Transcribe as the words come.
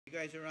You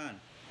guys are on.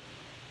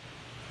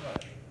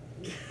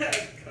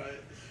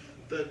 Cut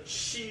the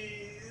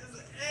cheese.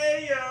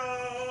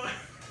 Ayo!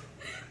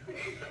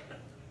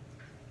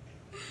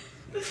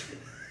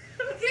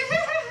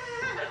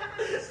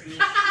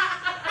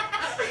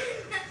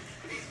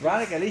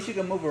 Veronica, at least you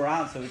can move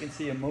around so we can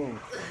see you move.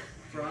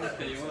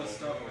 Veronica, you want to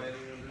stop waiting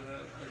under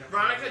that?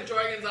 Veronica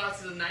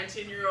Jorgensen is a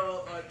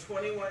 19-year-old,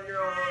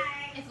 21-year-old.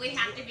 If we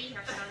have to be here,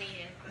 she'll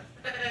need it.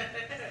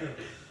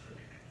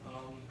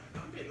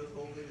 I made this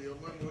whole video.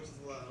 My voice is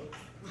loud.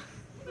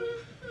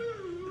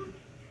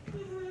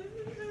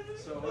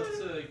 So what's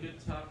a good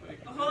topic?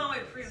 Oh, hold on,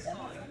 wait, Priya's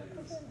calling.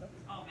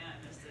 Oh man,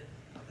 I missed it.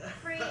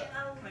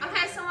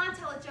 Okay, so I want to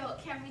tell a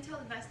joke. Cameron, you tell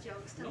the best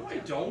jokes. Tell No, the I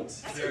joke. don't.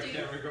 Yes, you do.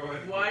 Cameron, go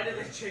ahead. Why did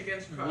the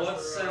chickens cross What the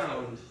road?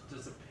 sound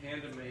does a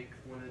panda make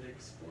when it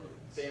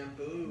explodes?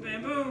 Bamboo.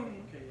 Bamboo.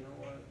 Okay, you know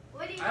what?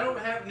 What do you? I don't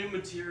have new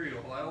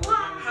material. I only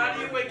How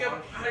do you wake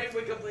up? How do you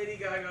wake up Lady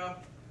Gaga?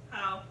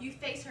 How? You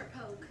face her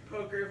poke.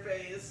 Poker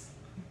face.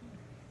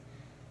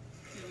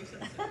 Yeah, we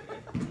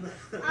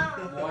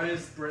said Why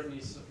is Brittany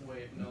so...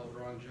 Wait, no,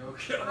 wrong joke.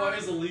 Why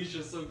is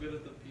Alicia so good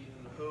at the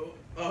piano? Who?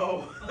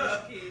 Oh.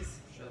 Alicia Keys.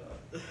 Shut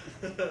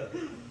up.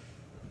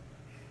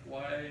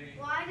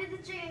 Why did the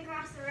chicken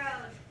cross the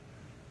road?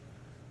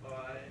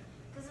 Why?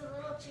 Because the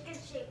little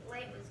chicken-shaped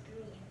light was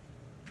green.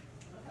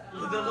 The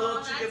little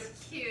Oh, chicken.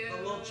 that's cute. The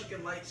little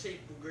chicken light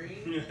shaped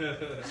green.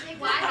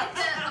 Why did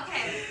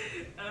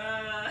the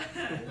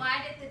Why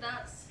did the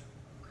ducks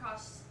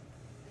cross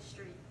the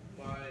street?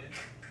 Why?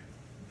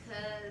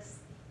 Because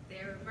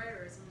there were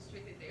murderers on the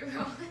street that they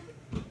were on.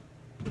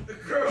 The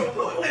girl.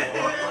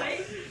 What?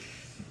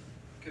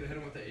 Could have hit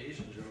him with the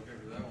Asian joke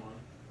after that one.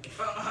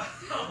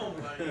 Oh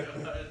my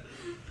god.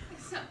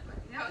 So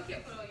now we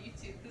can't put it on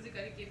YouTube because they're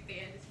gonna get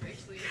banned as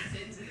racially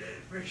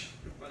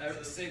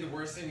insensitive. Say the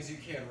worst things you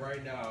can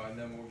right now, and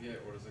then we'll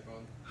get, what is it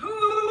called?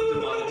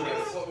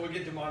 Demonetized. We'll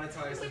get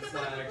demonetized and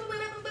flagged.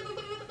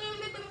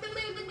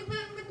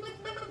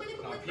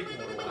 People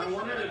are I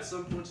wanted at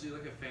some point to do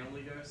like a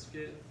Family Guy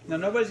skit. No,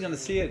 nobody's gonna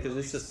see it because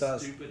it's Like just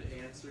us. Stupid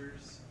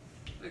answers.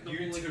 Like the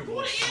YouTube whole,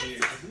 will like, see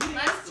it.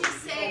 Let's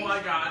just say Oh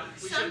my god.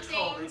 We some should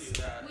totally things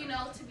do that. we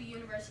know to be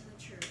universally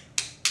true.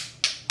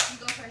 You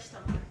go first,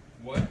 Tomar.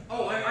 What?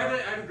 Oh, I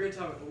have a great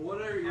topic.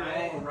 What are your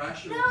all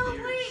irrational No,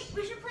 fears? wait,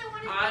 we should play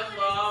one of I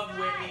love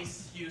Whitney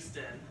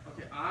Houston.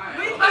 Okay,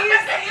 Wait, what you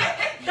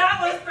saying? That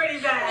was pretty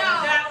bad.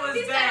 No, that was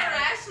he said bad.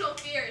 irrational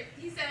fear.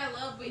 He said I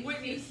love Whitney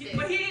Whitney, Houston.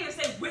 but he didn't even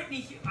say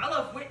Whitney. I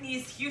love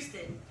Whitney's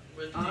Houston.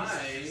 Whitney I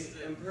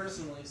Houston. am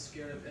personally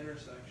scared of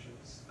intersections.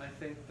 I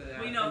think that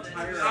We know this.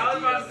 entire I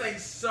was about to idea-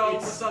 say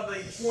It's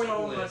something so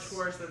pointless. much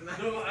worse than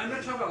that. No, I'm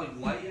not talking about like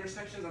light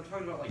intersections. I'm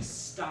talking about like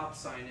stop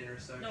sign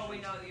intersections. No, we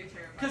know that you're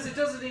terrified. Because it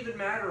doesn't even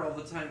matter all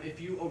the time. If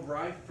you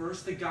arrive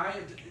first, the guy,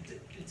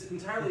 it's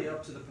entirely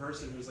up to the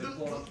person who's like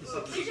pulling up the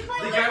subject. We should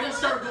play The guy will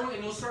start going,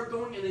 and you'll start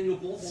going, and then you'll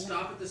both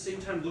stop at the same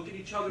time, look at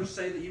each other,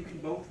 say that you can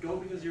both go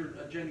because you're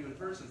a genuine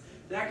person.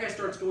 That guy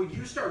starts going,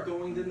 you start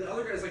going, then the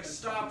other guy's like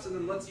stops, and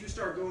then lets you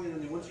start going,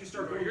 and then once you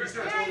start going, you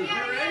start going, and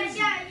Yeah. it ends.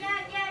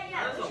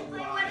 That's We a should play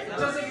lie. what is It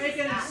doesn't make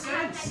any Stop.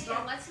 sense.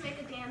 Stop. Let's make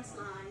a dance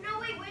line. No,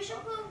 wait, we should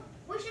play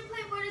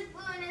what is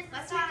blue and it's the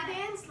Let's make a sky.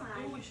 dance Oh,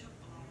 line. we should.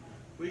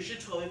 We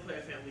should totally play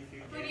a Family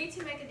Feud We game. need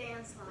to make a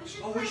dance line. We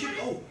should Oh, play we should. what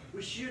is... Oh,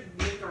 we should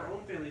make our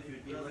own Family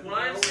Feud game. That's Like what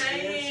I'm our own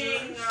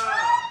saying. answers.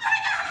 Oh my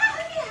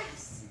god,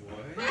 yes!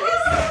 What?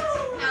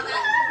 Now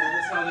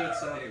That's how they would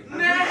sound. I'm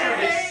pretty sure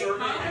they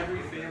survey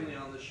every family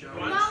on the show.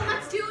 What? No,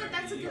 let's do it.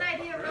 That's a good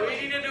idea, We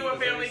really. need to do a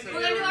Family Feud.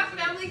 We're gonna do our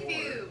family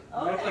feud.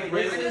 Okay.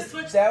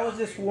 That was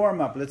just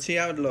warm up. Let's see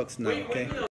how it looks now. Wait, Okay. wait,